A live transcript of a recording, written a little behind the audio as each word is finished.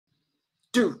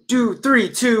Three,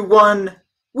 two, one.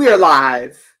 We are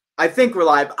live. I think we're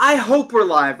live. I hope we're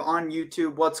live on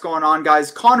YouTube. What's going on,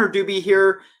 guys? Connor Doobie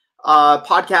here,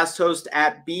 podcast host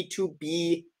at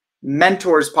B2B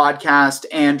Mentors Podcast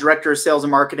and director of sales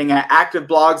and marketing at Active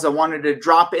Blogs. I wanted to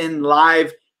drop in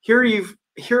live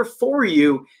here for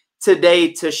you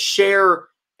today to share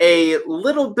a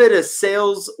little bit of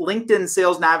sales, LinkedIn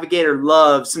Sales Navigator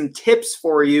love, some tips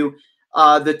for you.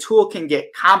 The tool can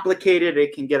get complicated,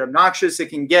 it can get obnoxious, it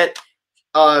can get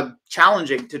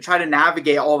challenging to try to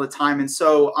navigate all the time. And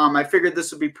so I figured this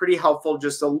would be pretty helpful,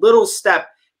 just a little step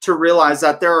to realize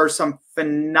that there are some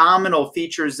phenomenal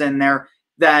features in there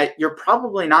that you're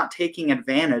probably not taking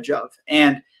advantage of.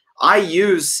 And I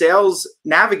use Sales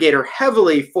Navigator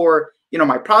heavily for,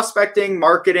 my prospecting,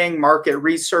 marketing, market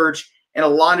research, and a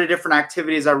lot of different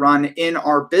activities I run in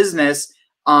our business.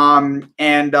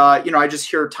 I just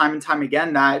hear time and time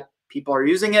again that people are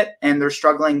using it and they're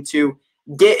struggling to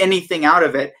get anything out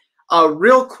of it.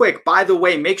 Real quick, by the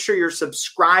way, make sure you're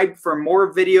subscribed for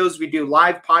more videos. We do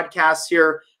live podcasts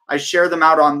here. I share them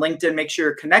out on LinkedIn. Make sure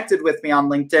you're connected with me on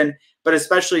LinkedIn, but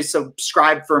especially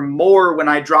subscribe for more when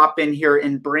I drop in here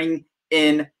and bring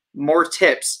in more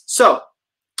tips. So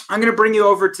I'm going to bring you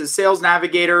over to Sales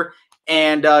Navigator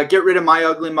and get rid of my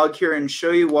ugly mug here and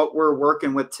show you what we're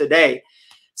working with today.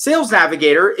 Sales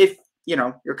Navigator, if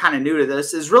you're kind of new to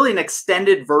this, is really an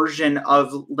extended version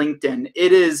of LinkedIn.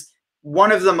 It is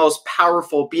one of the most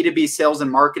powerful B2B sales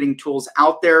and marketing tools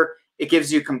out there. It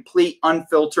gives you complete,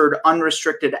 unfiltered,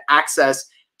 unrestricted access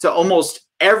to almost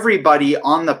everybody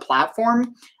on the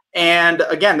platform. And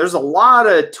again, there's a lot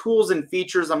of tools and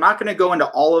features. I'm not going to go into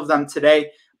all of them today.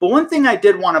 But one thing I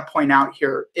did want to point out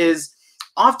here is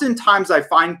oftentimes I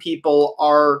find people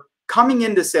are coming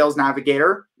into Sales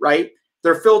Navigator, right?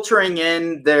 They're filtering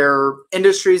in their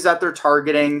industries that they're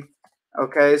targeting.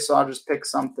 Okay, so I'll just pick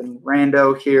something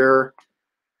rando here.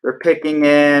 They're picking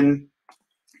in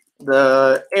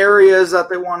the areas that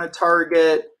they want to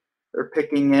target. They're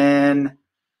picking in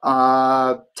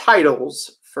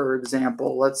titles, for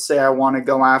example. Let's say I want to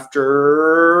go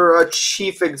after a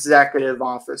chief executive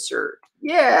officer.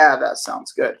 Yeah, that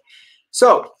sounds good.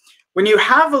 So when you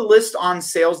have a list on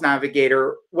Sales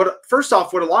Navigator, first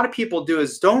off, what a lot of people do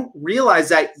is don't realize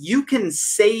that you can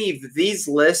save these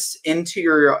lists into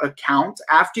your account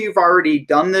after you've already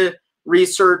done the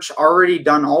research, already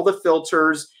done all the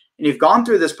filters, and you've gone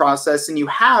through this process, and you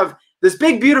have this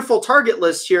big, beautiful target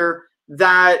list here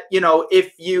that,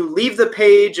 if you leave the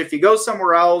page, if you go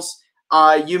somewhere else,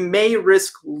 you may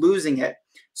risk losing it.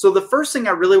 So the first thing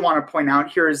I really want to point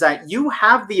out here is that you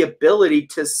have the ability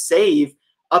to save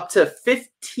up to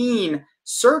 15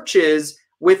 searches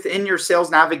within your Sales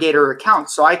Navigator account.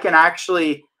 So I can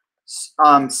actually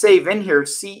save in here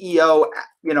CEO,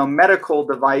 medical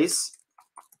device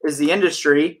is the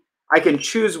industry. I can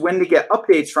choose when to get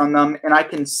updates from them, and I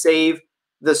can save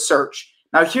the search.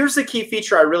 Now, here's the key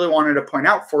feature I really wanted to point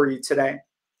out for you today.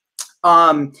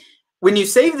 When you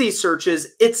save these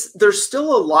searches, there's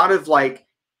still a lot of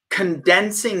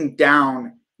condensing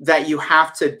down that you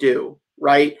have to do,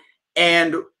 right?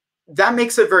 And that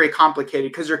makes it very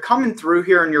complicated because you're coming through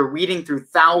here and you're reading through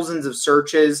thousands of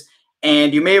searches,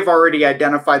 and you may have already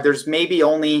identified there's maybe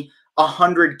only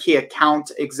 100 key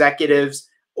account executives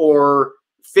or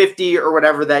 50 or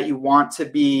whatever that you want to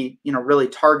be, really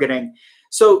targeting.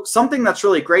 So something that's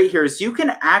really great here is you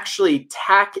can actually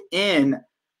tack in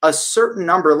a certain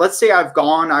number. Let's say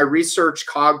I researched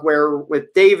Cogware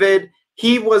with David.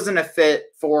 He wasn't a fit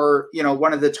for,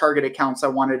 one of the target accounts I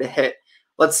wanted to hit.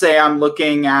 Let's say I'm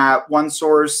looking at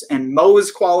OneSource and Mo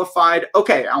is qualified.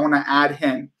 Okay, I want to add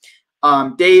him.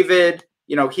 David,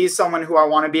 he's someone who I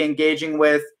want to be engaging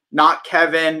with, not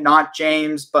Kevin, not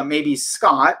James, but maybe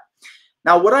Scott.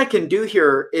 Now, what I can do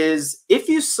here is if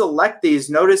you select these,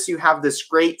 notice you have this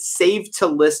great save to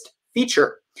list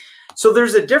feature. So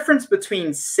there's a difference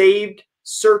between saved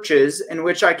searches, in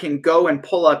which I can go and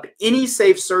pull up any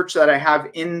saved search that I have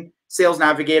in Sales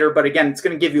Navigator. But again, it's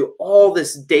going to give you all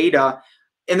this data.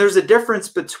 And there's a difference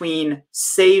between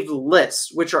saved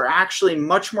lists, which are actually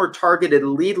much more targeted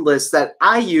lead lists that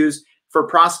I use for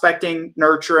prospecting,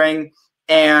 nurturing,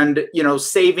 and,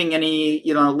 saving any,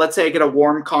 let's say I get a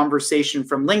warm conversation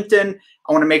from LinkedIn.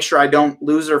 I want to make sure I don't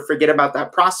lose or forget about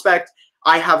that prospect.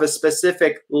 I have a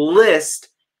specific list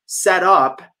set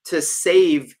up to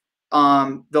save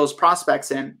those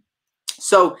prospects in.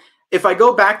 So if I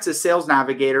go back to Sales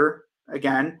Navigator,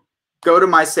 again, go to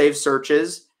my saved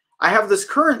searches, I have this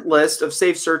current list of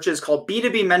saved searches called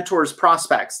B2B Mentors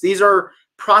Prospects. These are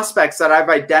prospects that I've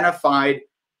identified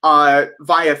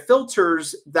via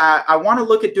filters that I want to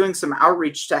look at doing some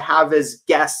outreach to have as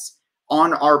guests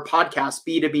on our podcast,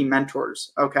 B2B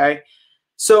Mentors, okay?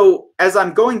 So as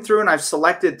I'm going through and I've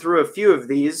selected through a few of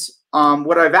these,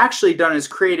 what I've actually done is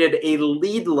created a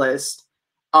lead list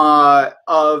labeled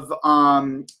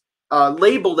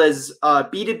as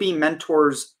B2B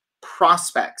Mentors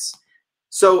prospects.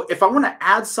 So if I want to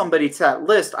add somebody to that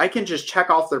list, I can just check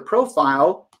off their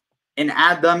profile and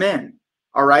add them in.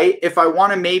 All right. If I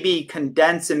want to maybe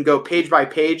condense and go page by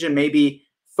page and maybe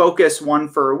focus one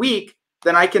for a week,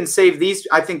 then I can save these.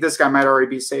 I think this guy might already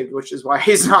be saved, which is why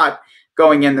he's not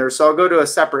going in there. So I'll go to a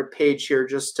separate page here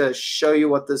just to show you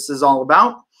what this is all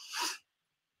about.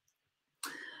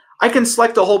 I can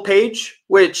select a whole page,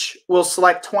 which will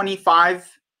select 25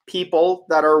 people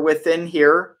that are within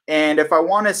here. And if I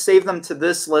want to save them to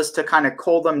this list to kind of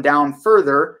cull them down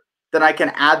further, then I can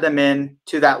add them in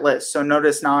to that list. So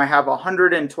notice now I have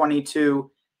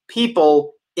 122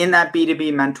 people in that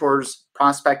B2B Mentors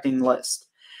prospecting list.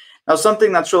 Now,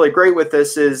 something that's really great with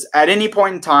this is at any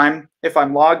point in time, if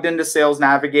I'm logged into Sales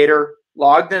Navigator,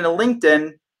 logged into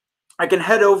LinkedIn, I can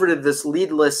head over to this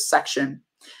lead list section.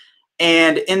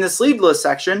 And in this lead list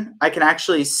section, I can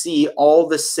actually see all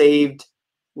the saved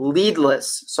lead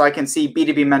lists. So I can see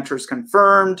B2B Mentors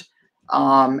confirmed,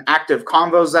 active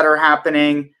convos that are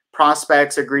happening,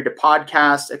 prospects agreed to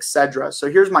podcast, etc.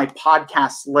 So here's my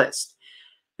podcast list.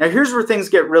 Now here's where things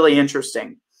get really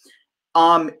interesting.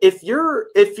 If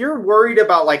you're worried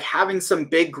about like having some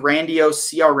big grandiose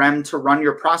CRM to run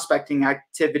your prospecting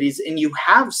activities and you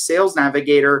have Sales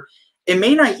Navigator, it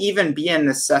may not even be a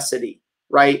necessity,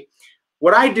 right?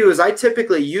 What I do is I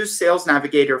typically use Sales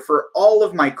Navigator for all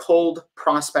of my cold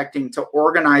prospecting to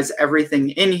organize everything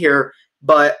in here,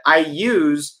 but I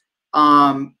use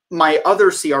my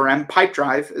other CRM,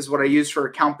 Pipedrive is what I use for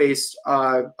account-based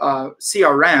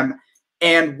CRM.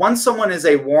 And once someone is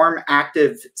a warm,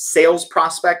 active sales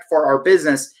prospect for our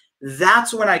business,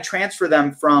 that's when I transfer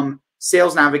them from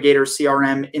Sales Navigator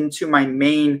CRM into my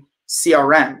main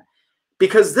CRM,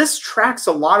 because this tracks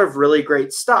a lot of really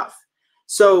great stuff.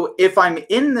 So if I'm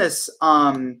in this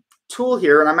tool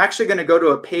here, and I'm actually going to go to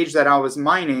a page that I was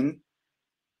mining,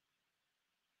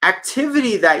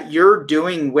 activity that you're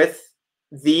doing with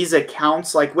these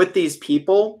accounts, like with these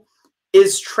people,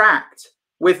 is tracked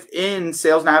within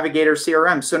Sales Navigator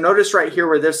CRM. So notice right here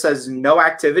where this says no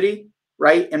activity,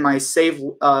 right, in my save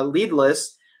lead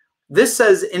list, this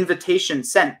says invitation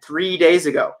sent 3 days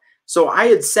ago. So I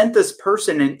had sent this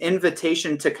person an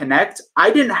invitation to connect.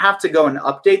 I didn't have to go and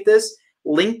update this.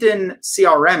 LinkedIn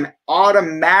CRM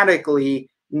automatically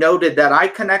noted that I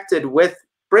connected with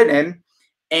Britton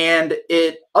and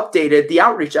it updated the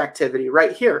outreach activity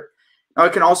right here. Now I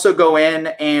can also go in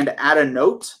and add a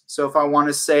note. So if I want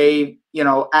to say, you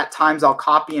know, at times I'll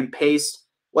copy and paste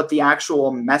what the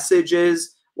actual message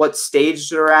is, what stage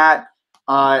they're at.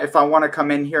 If I want to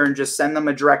come in here and just send them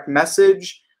a direct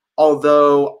message,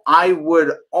 although I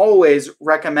would always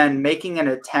recommend making an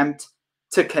attempt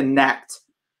to connect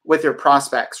with your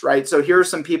prospects, right? So here are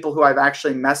some people who I've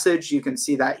actually messaged. You can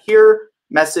see that here.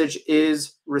 Message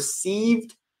is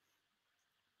received.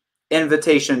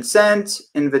 Invitation sent.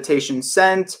 Invitation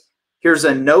sent. Here's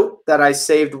a note that I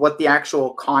saved what the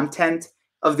actual content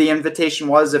of the invitation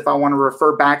was if I want to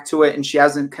refer back to it and she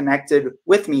hasn't connected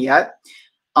with me yet.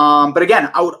 But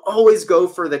again, I would always go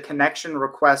for the connection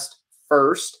request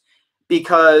first,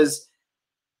 because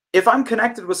if I'm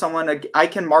connected with someone, I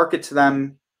can market to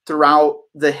them throughout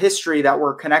the history that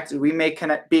we're connected. We may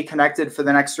be connected for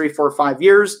the next 3, 4, 5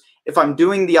 years. If I'm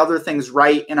doing the other things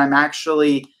right and I'm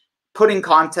actually putting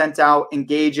content out,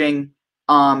 engaging,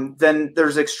 then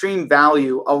there's extreme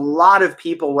value. A lot of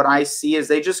people, what I see is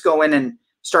they just go in and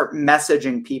start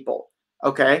messaging people,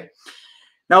 okay?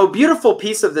 Now, a beautiful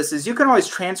piece of this is you can always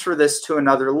transfer this to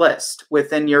another list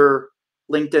within your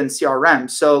LinkedIn CRM.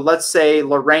 So let's say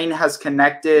Lorraine has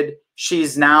connected.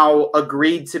 She's now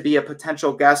agreed to be a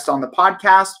potential guest on the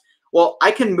podcast. Well,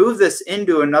 I can move this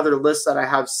into another list that I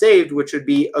have saved, which would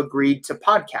be agreed to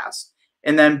podcast.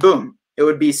 And then boom, it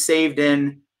would be saved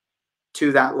in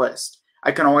to that list.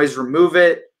 I can always remove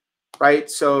it, right?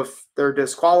 So if they're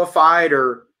disqualified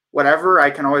or whatever,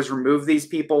 I can always remove these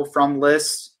people from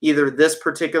lists, either this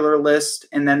particular list,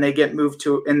 and then they get moved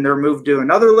to, and they're moved to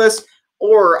another list,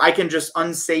 or I can just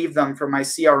unsave them from my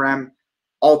CRM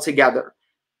altogether.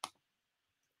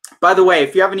 By the way,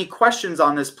 if you have any questions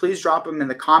on this, please drop them in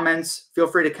the comments. Feel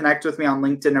free to connect with me on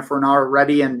LinkedIn if we're not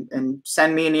already, and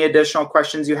send me any additional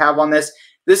questions you have on this.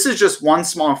 This is just one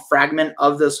small fragment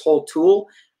of this whole tool,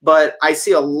 but I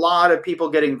see a lot of people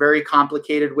getting very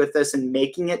complicated with this and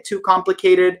making it too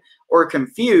complicated or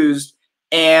confused.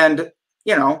 And,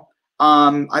 you know,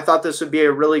 I thought this would be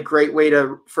a really great way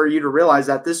for you to realize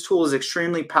that this tool is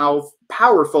extremely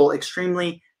powerful,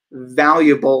 extremely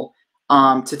valuable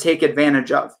to take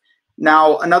advantage of.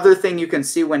 Now, another thing you can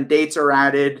see when dates are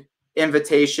added,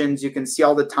 invitations, you can see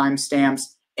all the timestamps,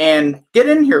 and get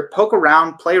in here, poke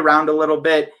around, play around a little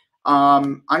bit.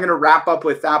 I'm going to wrap up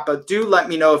with that, but do let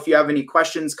me know if you have any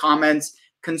questions, comments,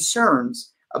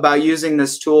 concerns about using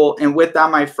this tool. And with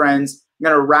that, my friends, I'm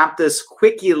going to wrap this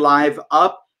quickie live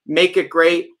up. Make it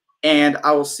great, and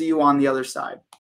I will see you on the other side.